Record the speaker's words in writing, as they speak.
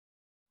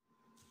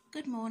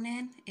Good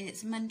morning,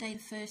 it's Monday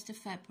the 1st of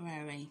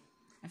February,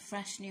 a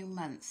fresh new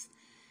month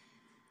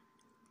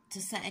to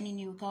set any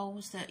new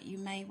goals that you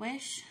may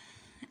wish.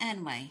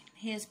 Anyway,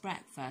 here's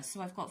breakfast.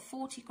 So I've got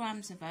 40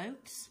 grams of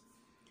oats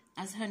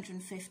as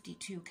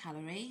 152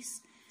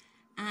 calories,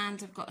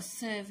 and I've got a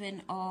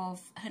serving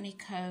of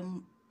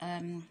honeycomb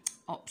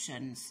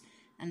options,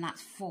 and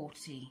that's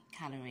 40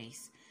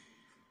 calories.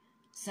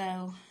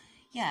 So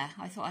yeah,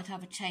 I thought I'd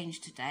have a change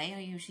today.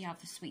 I usually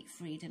have the Sweet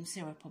Freedom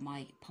syrup on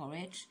my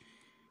porridge,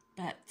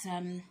 but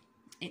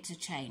it's a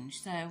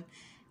change. So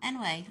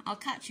anyway, I'll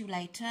catch you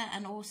later,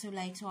 and also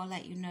later I'll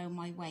let you know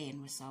my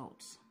weigh-in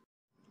results.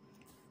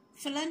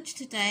 For lunch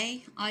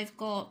today, I've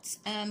got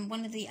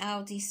one of the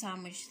Aldi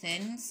sandwich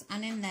thins,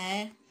 and in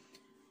there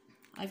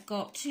I've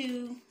got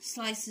 2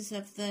 slices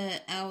of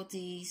the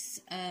Aldi's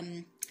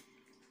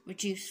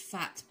reduced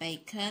fat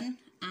bacon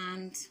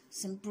and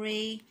some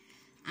brie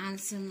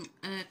and some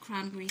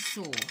cranberry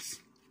sauce,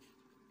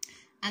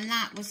 and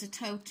that was a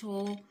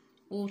total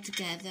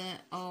altogether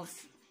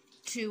of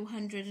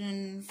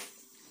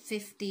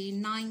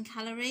 259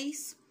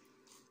 calories.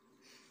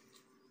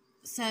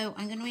 So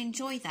I'm going to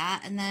enjoy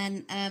that, and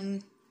then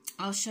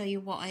I'll show you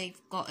what I've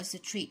got as a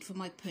treat for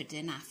my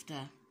pudding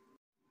after.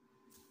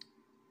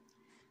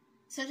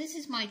 So this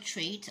is my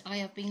treat. I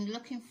have been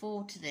looking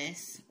forward to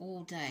this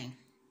all day.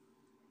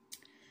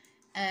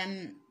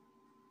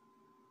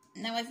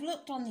 Now I've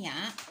looked on the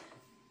app,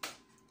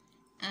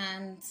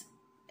 and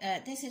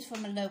this is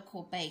from a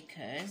local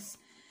baker's.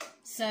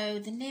 So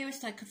the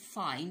nearest I could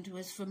find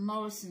was from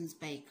Morrison's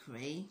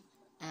Bakery,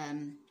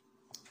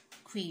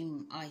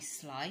 cream ice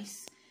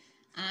slice,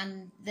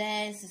 and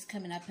theirs is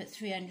coming up at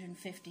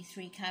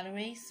 353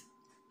 calories.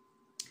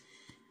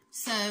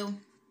 So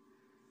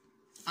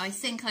I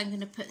think I'm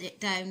going to put it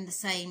down the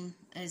same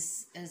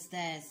as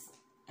theirs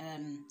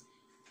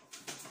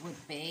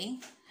would be.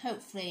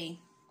 Hopefully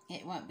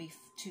it won't be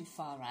too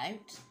far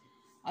out.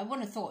 I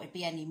wouldn't have thought it'd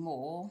be any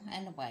more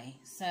anyway.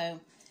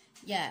 So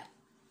yeah,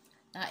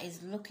 that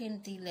is looking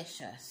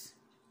delicious.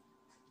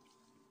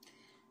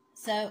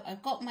 So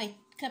I've got my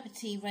cup of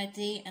tea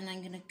ready, and I'm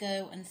going to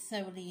go and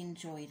thoroughly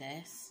enjoy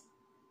this.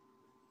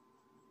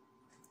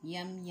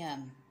 Yum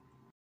yum.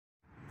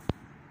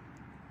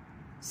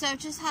 So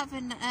just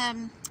having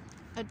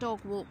a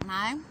dog walk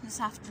now this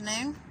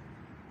afternoon.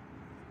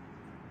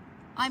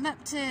 I'm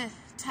up to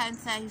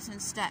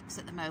 10,000 steps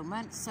at the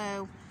moment,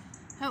 so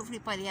hopefully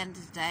by the end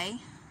of the day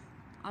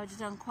I've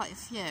done quite a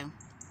few.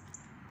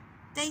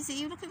 Daisy,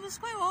 you looking for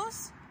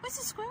squirrels? Where's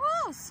the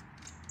squirrels?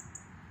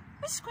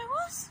 Where's the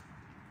squirrels?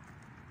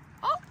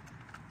 Oh!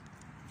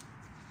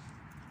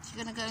 She's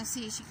going to go and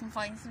see if she can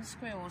find some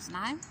squirrels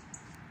now.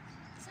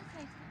 It's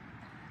okay.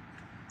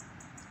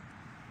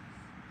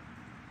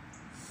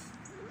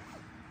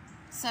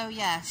 So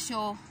yeah,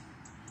 she'll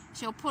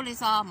pull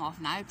his arm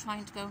off now,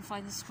 trying to go and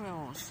find the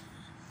squirrels.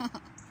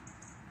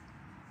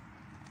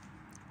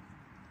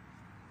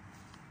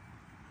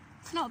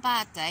 It's not a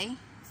bad day.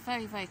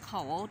 Very, very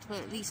cold, but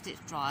at least it's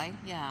dry.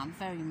 Yeah, I'm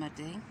very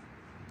muddy.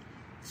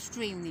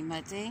 Extremely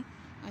muddy.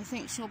 I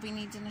think she'll be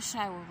needing a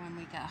shower when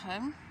we get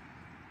home.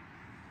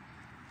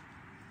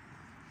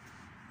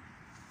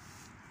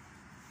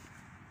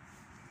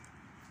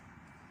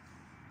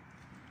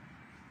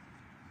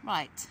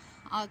 Right,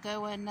 I'll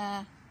go and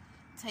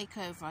take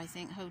over, I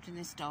think, holding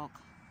this dog.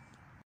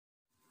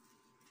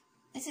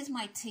 This is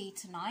my tea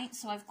tonight.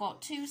 So I've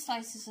got 2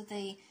 slices of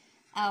the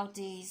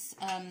Aldi's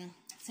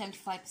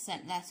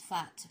 75% less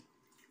fat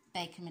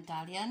bacon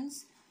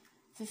medallions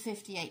for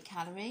 58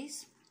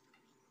 calories.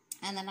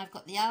 And then I've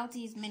got the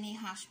Aldi's mini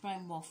hash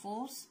brown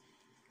waffles,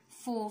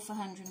 4 for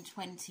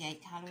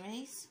 128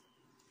 calories.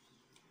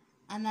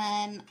 And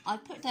then I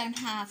put down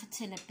half a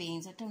tin of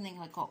beans. I don't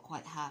think I got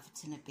quite half a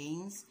tin of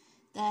beans.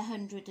 They're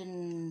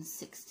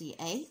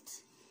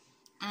 168.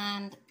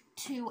 And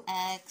 2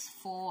 eggs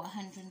for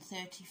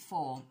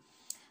 134.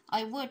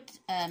 I would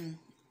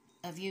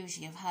have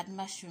usually have had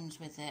mushrooms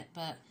with it,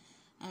 but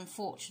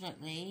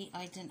unfortunately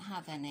I didn't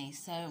have any.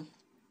 So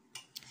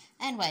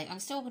anyway, I'm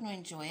still going to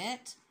enjoy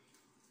it.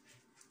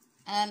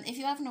 If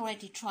you haven't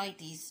already tried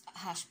these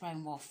hash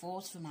brown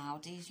waffles from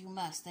Aldi's, you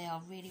must. They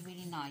are really,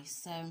 really nice.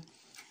 So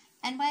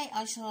anyway,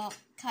 I shall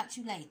catch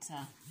you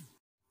later.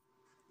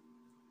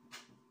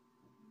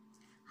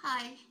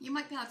 Hi, you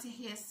might be able to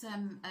hear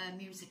some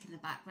music in the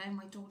background.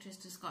 My daughter's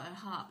just got her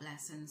harp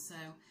lesson,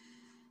 so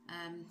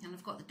and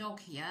I've got the dog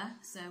here,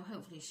 so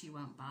hopefully she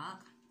won't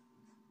bark.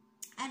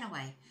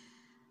 Anyway,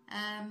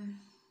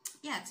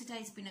 yeah,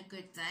 today's been a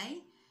good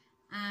day,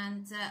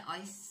 and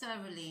I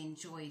thoroughly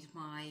enjoyed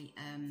my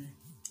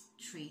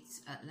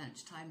treat at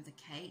lunchtime, the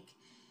cake.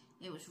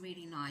 It was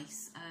really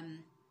nice.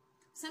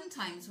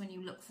 Sometimes when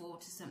you look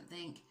forward to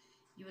something,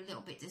 you're a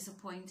little bit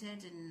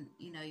disappointed, and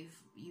you know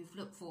you've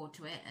looked forward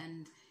to it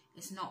and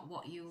it's not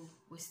what you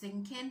was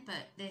thinking,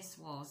 but it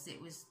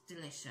was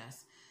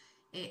delicious.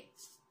 It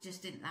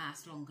just didn't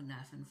last long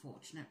enough,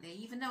 unfortunately.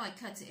 Even though I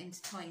cut it into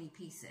tiny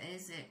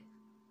pieces, it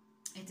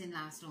didn't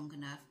last long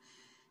enough.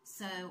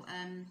 So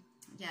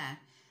yeah,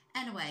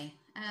 Anyway,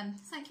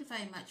 thank you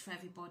very much for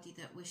everybody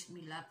that wished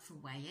me luck for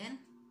weighing.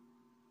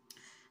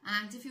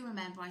 And if you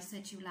remember, I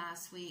said to you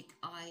last week,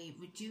 I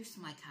reduced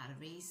my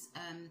calories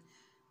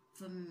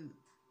from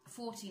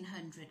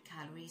 1400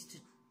 calories to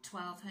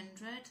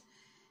 1200.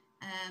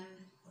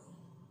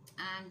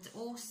 And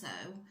also,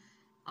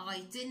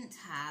 I didn't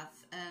have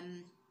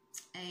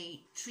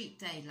a treat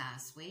day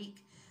last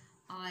week.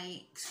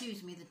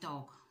 Excuse me, the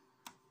dog.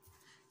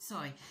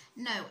 Sorry.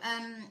 No,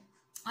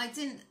 I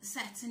didn't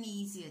set an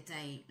easier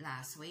day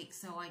last week,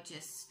 so I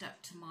just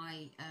stuck to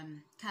my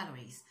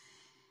calories.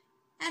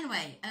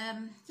 Anyway,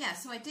 yeah,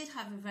 so I did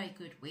have a very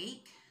good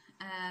week.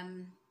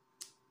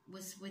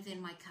 Was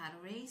within my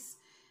calories,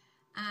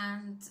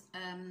 and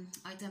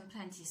I done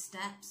plenty of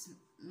steps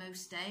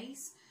most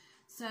days.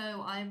 So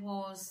I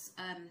was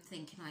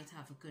thinking I'd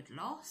have a good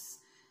loss.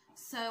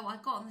 So I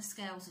got on the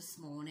scales this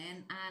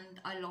morning and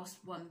I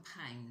lost 1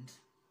 pound.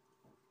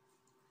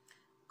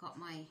 Got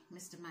my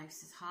Mr.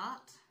 Mouse's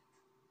heart.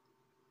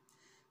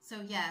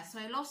 So yeah, so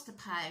I lost a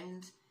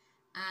pound,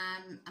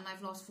 and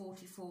I've lost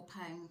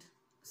 £44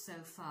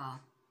 so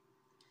far.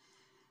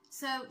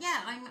 So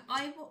yeah,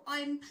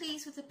 I'm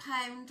pleased with the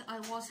pound. I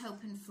was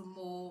hoping for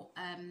more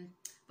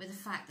with the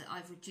fact that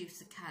I've reduced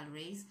the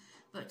calories.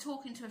 But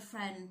talking to a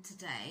friend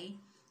today,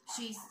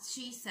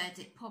 she said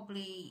it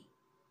probably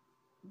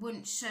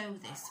wouldn't show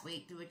this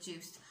week, the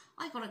reduced.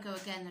 I gotta go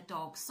again, the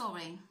dog,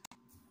 sorry.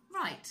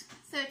 Right,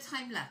 third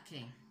time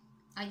lucky.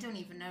 I don't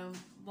even know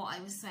what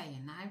I was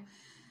saying now.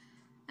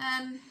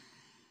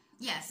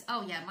 Yes,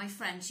 oh yeah, my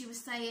friend, she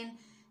was saying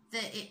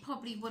that it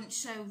probably wouldn't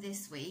show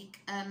this week.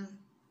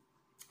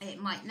 It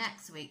might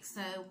next week.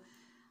 So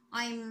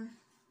I'm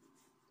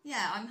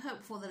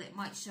hopeful that it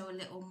might show a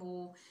little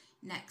more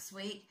next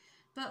week.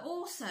 But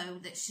also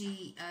that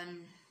she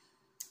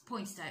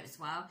pointed out as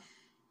well,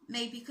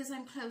 maybe because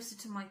I'm closer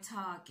to my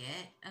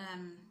target,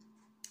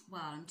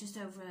 well, I'm just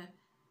over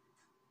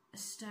a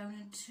stone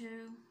and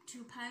 £2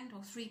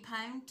 or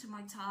 £3 to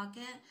my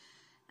target,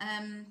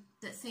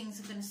 that things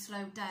are going to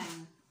slow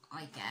down,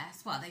 I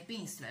guess. Well, they've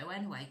been slow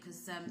anyway,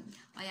 because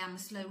I am a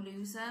slow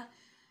loser.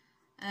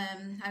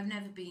 I've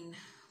never been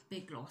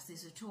big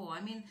losses at all.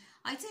 I mean,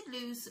 I did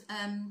lose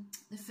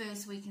the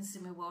first week in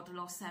Slimming World. I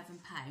lost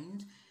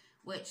 £7,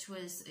 which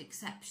was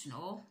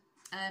exceptional,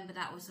 but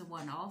that was a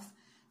one-off.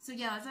 So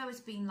yeah, I've always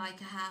been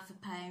like a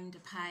 £0.5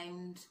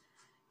 £1,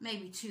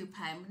 maybe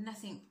 £2,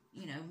 nothing,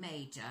 you know,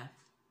 major.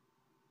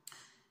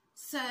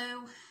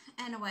 So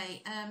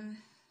anyway,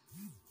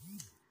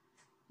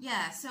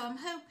 yeah, so I'm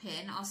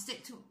hoping I'll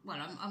stick to,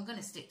 well, I'm going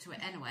to stick to it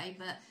anyway,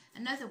 but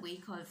another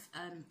week of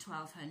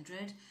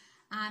 1200,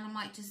 and I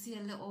might just see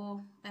a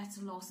little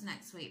better loss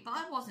next week. But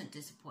I wasn't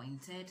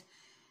disappointed.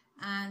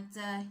 And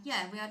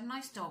yeah, we had a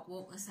nice dog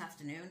walk this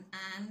afternoon,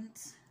 and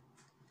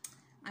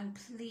I'm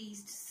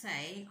pleased to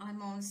say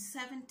I'm on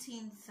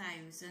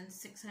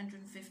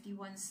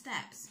 17,651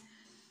 steps.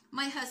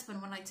 My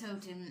husband, when I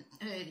told him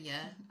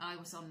earlier I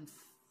was on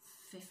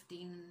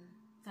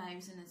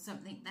 15,000 and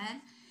something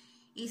then,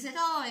 he said,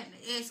 oh,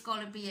 it's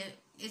got to be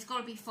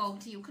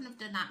faulty, you couldn't have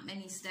done that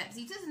many steps.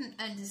 He doesn't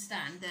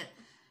understand that,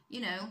 you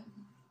know,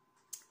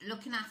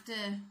 looking after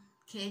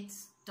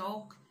kids,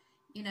 dog,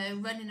 you know,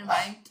 running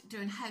around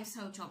doing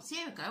household jobs.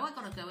 Here we go, I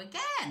gotta go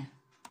again.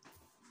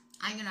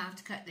 I'm gonna have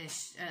to cut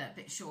this a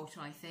bit shorter,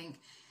 I think.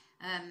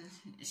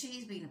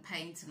 She's been a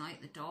pain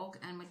tonight, the dog,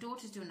 and my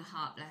daughter's doing a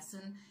harp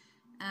lesson,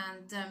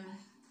 and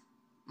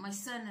my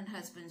son and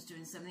husband's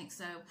doing something.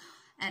 So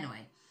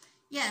anyway,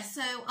 yeah,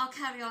 so I'll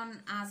carry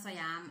on as I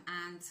am,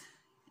 and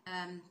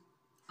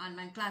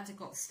I'm glad I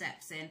got the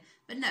steps in.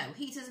 But no,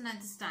 he doesn't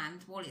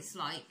understand what it's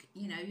like.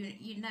 You know,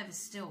 you're never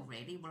still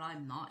really. Well,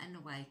 I'm not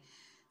anyway.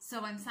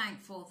 So I'm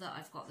thankful that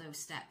I've got those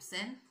steps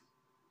in.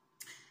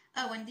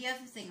 Oh, and the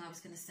other thing I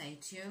was going to say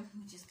to you, let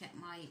me just get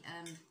my,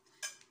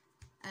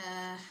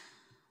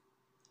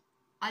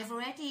 I've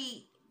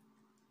already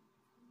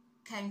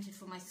counted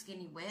for my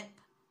Skinny Whip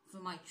for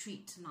my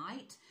treat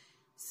tonight.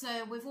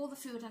 So with all the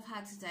food I've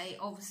had today,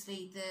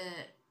 obviously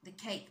the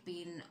cake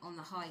being on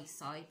the high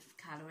side of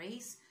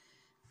calories,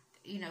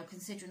 you know,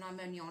 considering I'm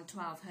only on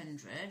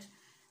 1200,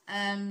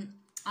 I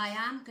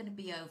am going to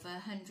be over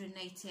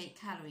 188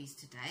 calories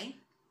today.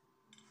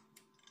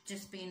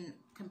 Just being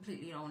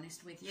completely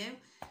honest with you.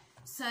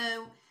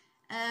 So,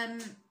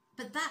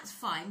 but that's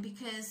fine,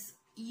 because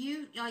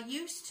I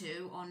used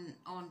to on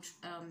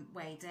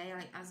weigh day,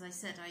 as I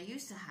said, I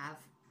used to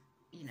have,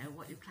 you know,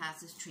 what you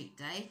class as treat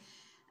day.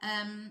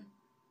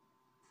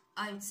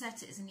 I would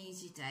set it as an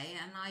easy day,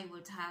 and I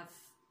would have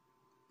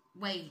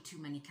way too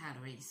many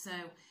calories.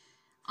 So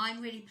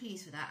I'm really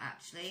pleased with that,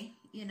 actually,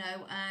 you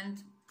know,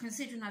 and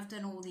considering I've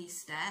done all these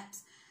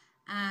steps,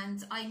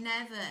 and I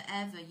never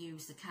ever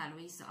use the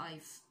calories that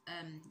I've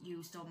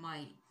used on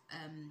my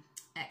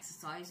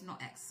exercise,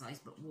 not exercise,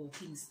 but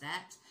walking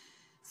steps.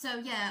 So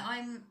yeah,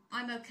 I'm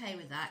okay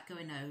with that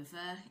going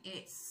over.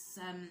 It's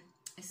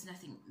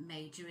nothing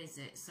major, is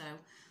it? So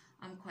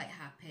I'm quite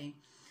happy.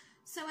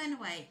 So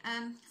anyway,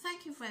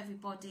 thank you for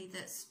everybody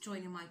that's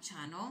joining my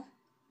channel,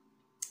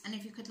 and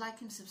if you could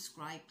like and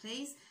subscribe,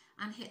 please.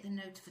 and hit the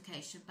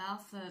notification bell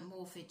for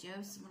more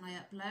videos when I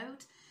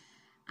upload.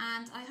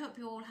 And I hope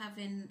you're all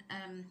having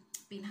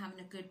been having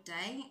a good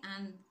day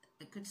and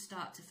a good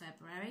start to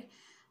February.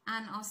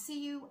 And I'll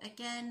see you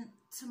again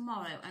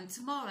tomorrow. And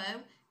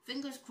tomorrow,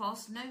 fingers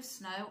crossed, no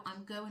snow,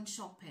 I'm going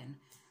shopping.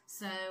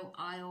 So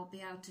I'll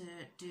be able to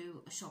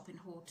do a shopping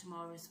haul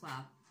tomorrow as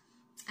well.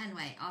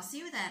 Anyway, I'll see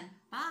you then.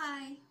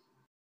 Bye.